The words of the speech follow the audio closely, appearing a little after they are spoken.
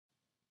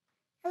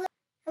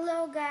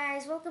Hello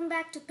guys, welcome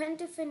back to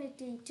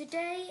Pentafinity.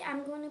 Today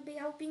I'm going to be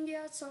helping you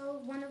out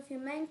solve one of your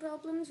main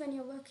problems when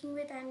you're working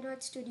with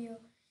Android Studio.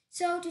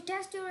 So to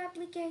test your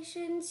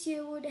applications,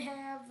 you would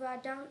have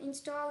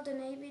installed an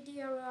AVD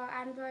or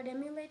Android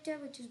emulator,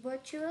 which is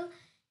virtual,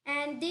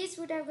 and this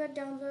would have got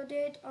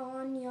downloaded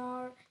on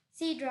your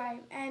C drive,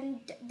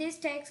 and this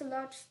takes a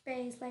lot of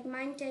space, like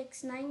mine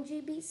takes 9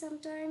 GB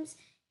sometimes,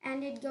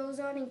 and it goes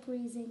on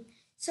increasing.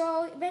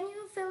 So when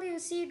you fill your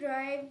C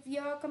drive,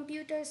 your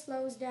computer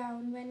slows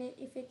down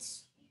if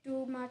it's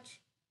too much,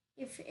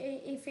 if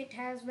it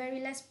has very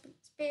less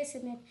space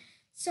in it.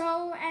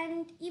 So,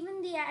 and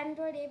even the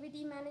Android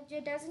AVD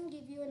manager doesn't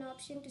give you an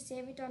option to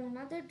save it on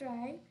another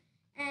drive,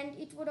 and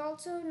it would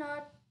also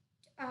not,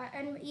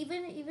 and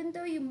even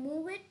though you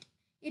move it,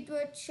 it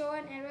would show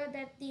an error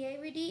that the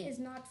AVD is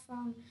not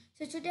found.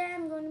 So today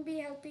I'm going to be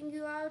helping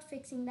you out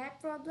fixing that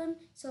problem.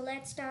 So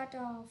let's start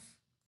off.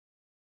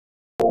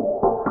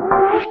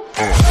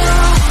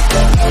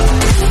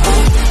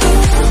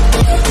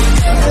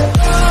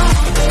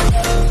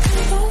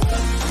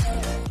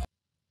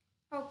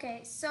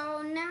 Okay,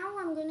 so now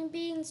I'm going to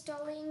be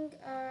installing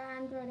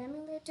Android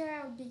emulator.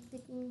 I'll be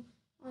clicking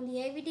on the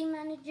AVD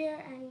manager,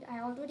 and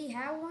I already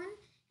have one.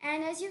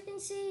 And as you can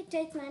see, it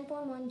takes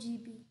 9.1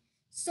 GB.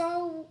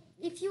 So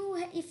if you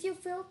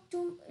fill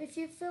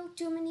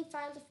too many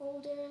file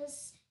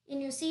folders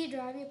in your C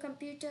drive, your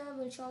computer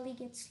will surely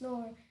get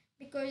slower,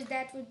 because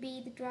that would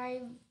be the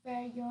drive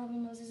where your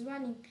Windows is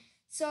running.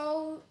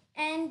 So,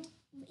 and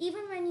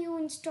even when you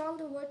install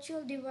the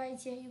virtual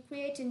device here, you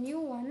create a new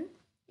one,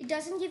 it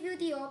doesn't give you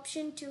the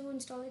option to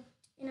install it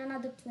in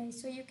another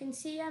place. So you can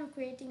see I'm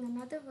creating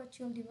another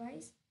virtual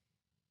device,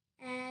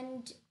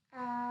 and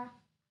I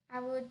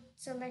would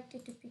select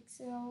it to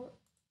Excel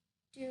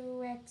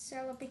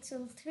or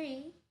Pixel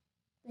 3,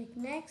 click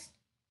next,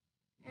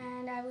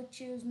 and I would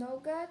choose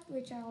Nougat,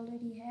 which I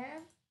already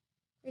have,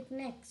 click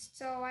next.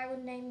 So I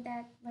would name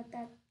that,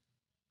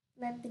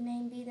 let the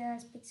name be there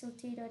as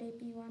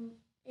pixel3.ap1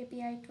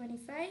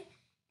 API25,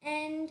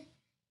 and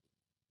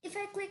if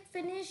I click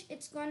finish,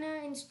 it's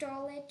gonna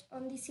install it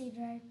on the C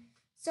drive.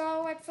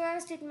 So at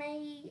first it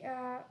may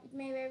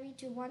vary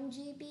to 1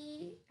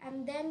 GB,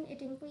 and then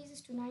it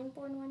increases to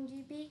 9.1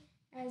 GB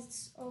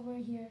as over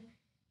here.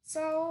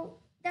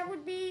 So that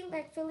would be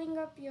like filling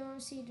up your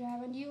C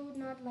drive, and you would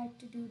not like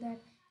to do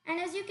that.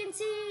 And as you can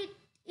see, it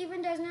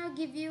even does not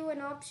give you an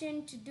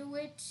option to do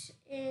it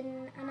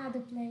in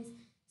another place.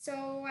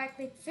 So I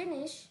click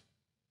finish,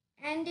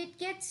 and it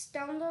gets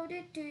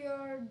downloaded to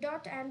your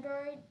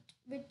 .android,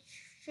 which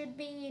should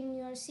be in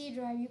your C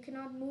drive. You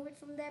cannot move it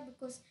from there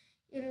because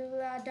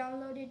it'll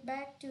download it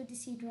back to the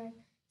C drive.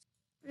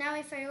 Now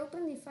if I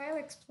open the file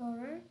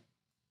explorer,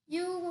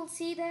 you will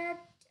see that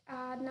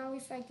now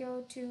if I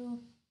go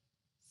to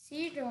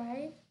C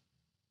drive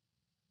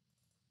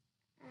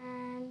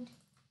and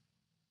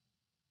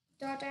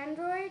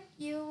 .android,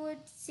 you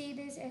would see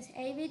this as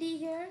AVD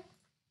here,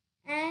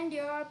 and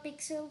your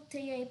Pixel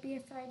 3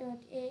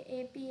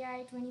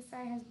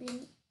 API25 has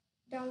been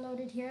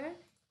downloaded here.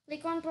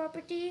 Click on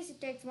properties.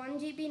 It takes 1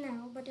 GB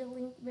now, but it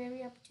will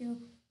vary up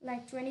to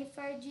like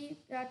 25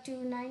 GB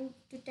to 9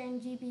 to 10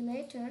 GB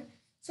later.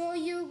 So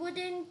you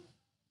wouldn't,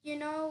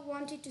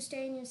 want it to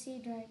stay in your C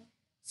drive.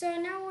 So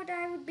now what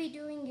I would be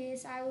doing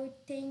is I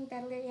would think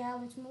that, yeah,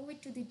 let's move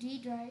it to the D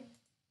drive.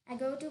 I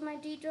go to my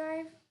D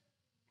drive,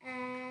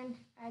 and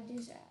I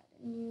just add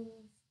a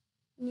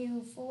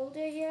new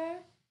folder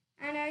here,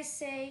 and I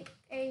say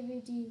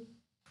AVD.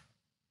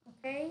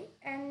 Okay,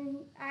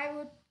 and I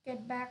would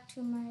get back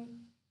to my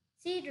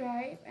C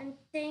drive and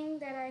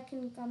think that I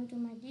can come to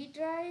my D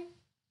drive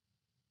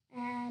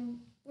and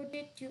put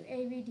it to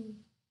AVD.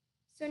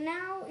 So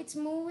now it's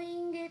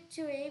moving it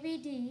to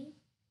AVD,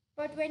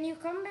 but when you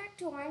come back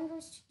to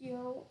Android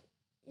Studio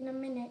in a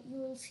minute, you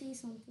will see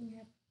something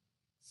happen.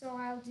 So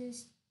I'll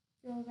just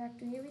go back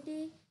to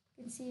AVD.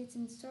 You can see it's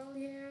installed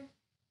here.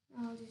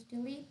 I'll just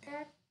delete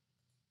that.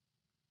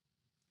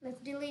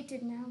 Let's delete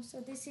it now.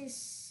 So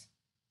it's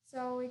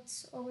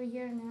over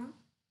here now.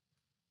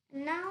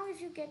 And now if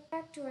you get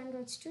back to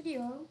Android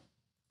Studio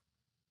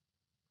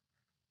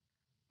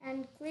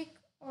and click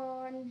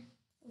on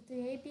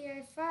the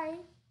API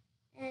file,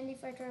 and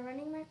if I try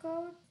running my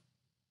code,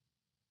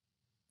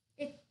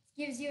 it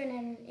gives you an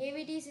error.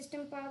 AVD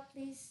system path,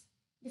 please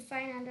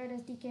define Android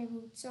SDK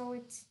root. So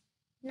it's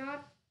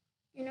not,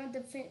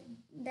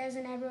 there's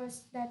an error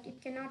that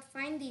it cannot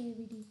find the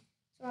AVD.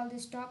 So I'll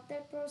just stop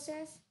that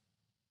process,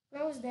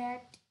 close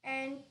that,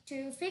 and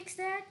to fix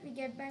that, we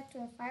get back to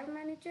our file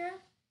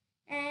manager,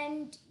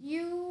 and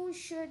you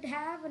should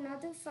have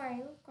another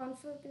file,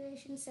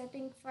 configuration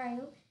setting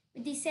file,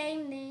 with the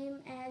same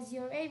name as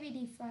your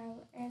AVD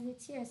file, as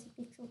it's here, so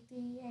Pixel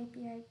 3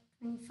 API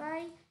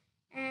 25,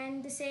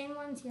 and the same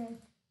ones here.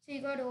 So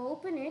you got to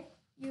open it.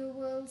 You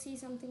will see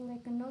something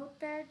like a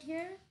notepad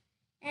here,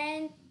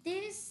 and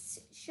this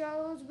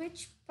shows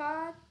which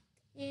path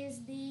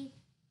is the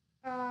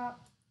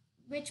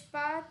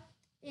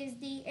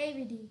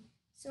AVD.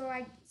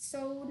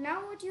 So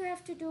now what you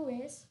have to do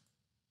is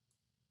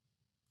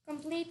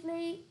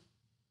completely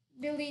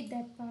delete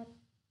that path.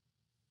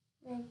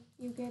 Like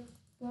you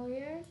go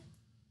here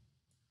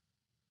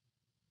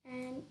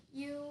and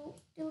you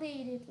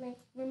delete it, like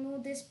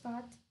remove this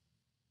path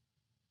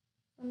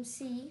from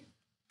C,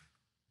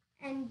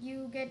 and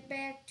you get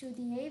back to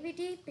the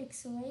AVD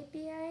pixel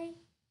API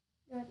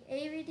dot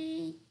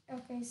AVD.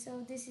 Okay,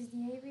 so this is the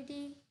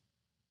AVD.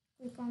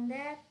 Click on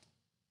that,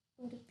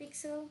 go to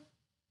pixel,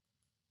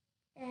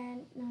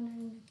 and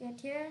no,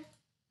 get here.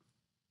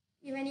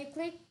 When you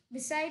click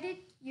beside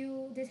it,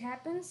 this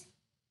happens.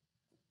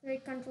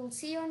 Click Ctrl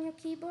C on your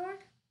keyboard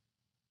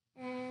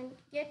and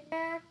get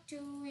back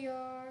to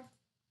your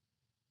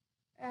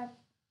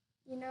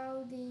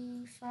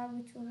the file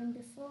which we went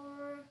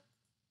before.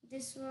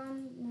 This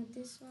one, not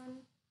this one.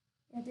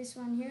 Yeah, this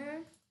one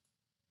here.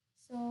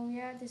 So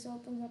yeah, this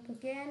opens up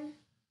again.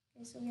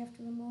 Okay, so we have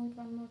to remove it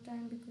one more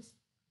time because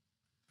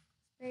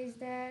space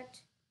that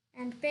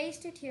and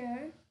paste it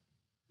here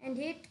and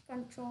hit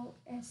Ctrl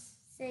S,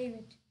 save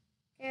it.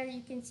 Okay,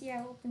 you can see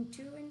I opened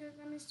two windows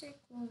by mistake,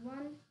 close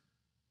one,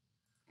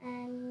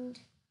 and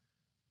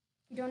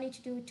you don't need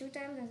to do it two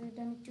times as I've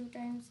done it two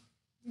times.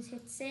 Just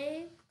hit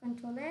save,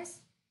 Ctrl S,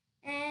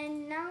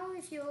 and now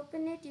if you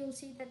open it, you'll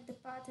see that the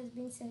path has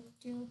been set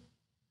to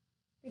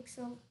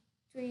Pixel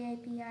 3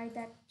 API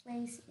that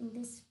plays in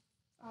this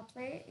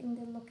in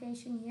the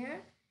location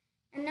here.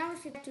 And now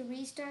if you have to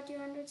restart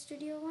your Android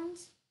Studio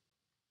once,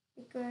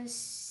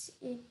 because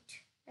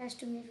it has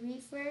to be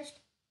refreshed,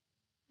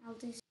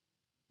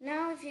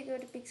 now if you go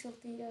to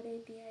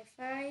pixel3.api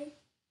file,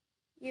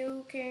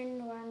 you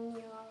can run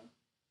your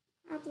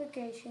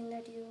application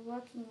that you're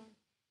working on.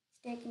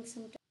 It's taking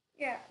some time.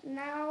 Yeah,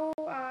 now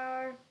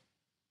our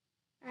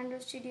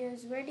Android Studio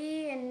is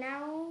ready, and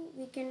now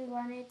we can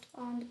run it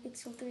on the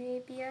Pixel 3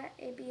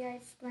 API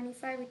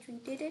 25, which we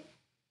did it.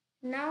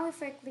 Now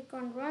if I click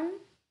on run,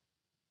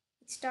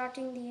 it's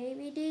starting the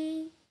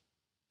AVD,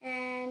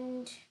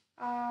 and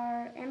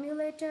our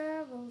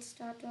emulator will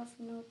start off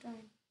in no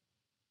time.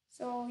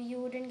 So you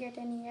wouldn't get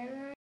any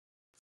error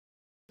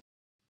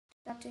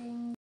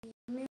starting the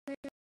emulator.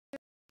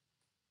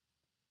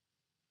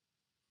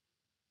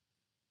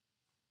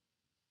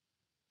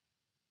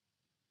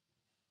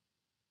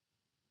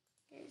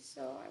 Okay,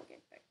 so I'll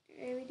get back to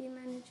AVD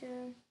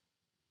manager.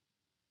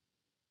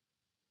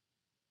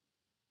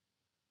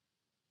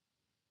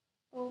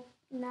 Oh,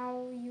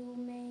 now you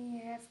may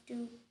have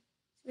to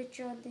switch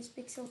on this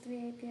Pixel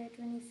 3 API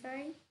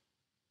 25.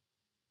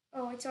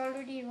 Oh, it's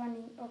already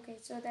running. Okay,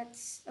 so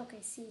that's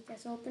okay. See, it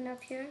has opened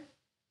up here.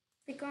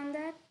 Click on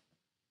that,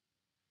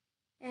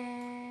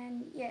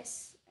 and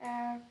yes,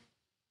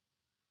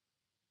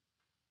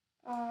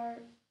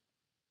 our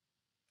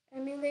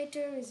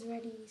emulator is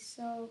ready.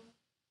 So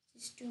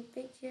just too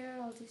big here.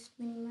 I'll just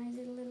minimize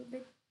it a little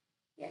bit.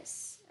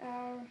 Yes,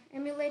 our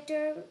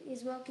emulator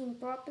is working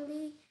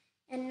properly.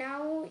 And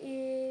now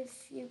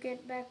if you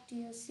get back to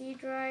your C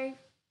drive,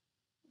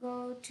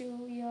 go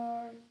to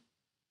your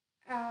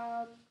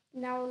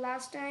now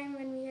last time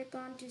when we had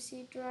gone to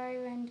C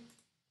drive and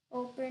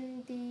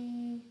opened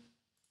the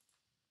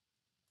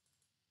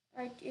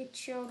it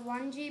showed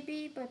 1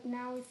 GB, but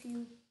now if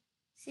you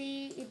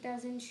see, it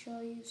doesn't show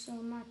you so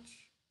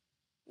much.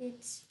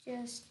 It's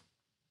just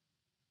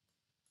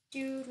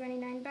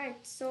 229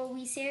 bytes. So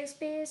we save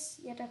space,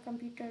 yet our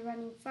computer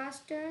running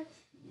faster,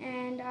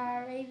 and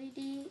our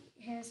AVD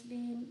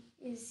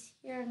is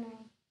here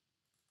now.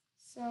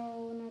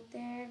 So not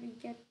there, we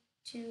get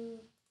to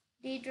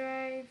D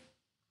drive,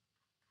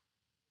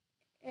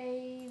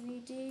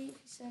 AVD,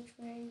 search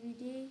for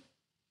AVD,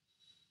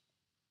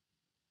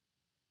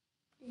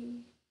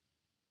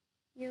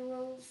 you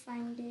will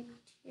find it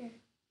here.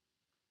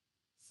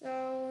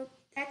 So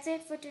that's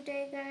it for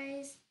today,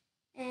 guys,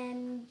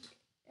 and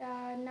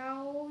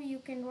now you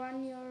can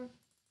run your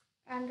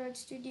Android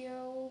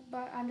Studio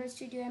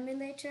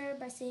emulator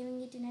by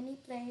saving it in any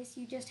place.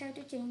 You just have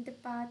to change the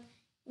path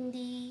in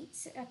the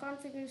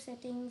configure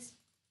settings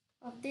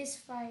of this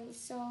file.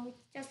 So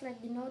it's just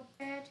like the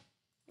notepad,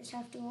 just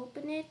have to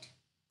open it,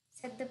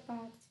 set the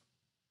path.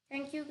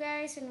 Thank you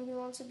guys, and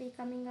we'll also be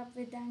coming up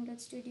with Android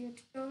Studio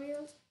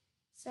tutorials.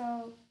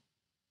 So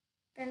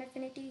Pen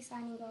Affinity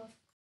signing off.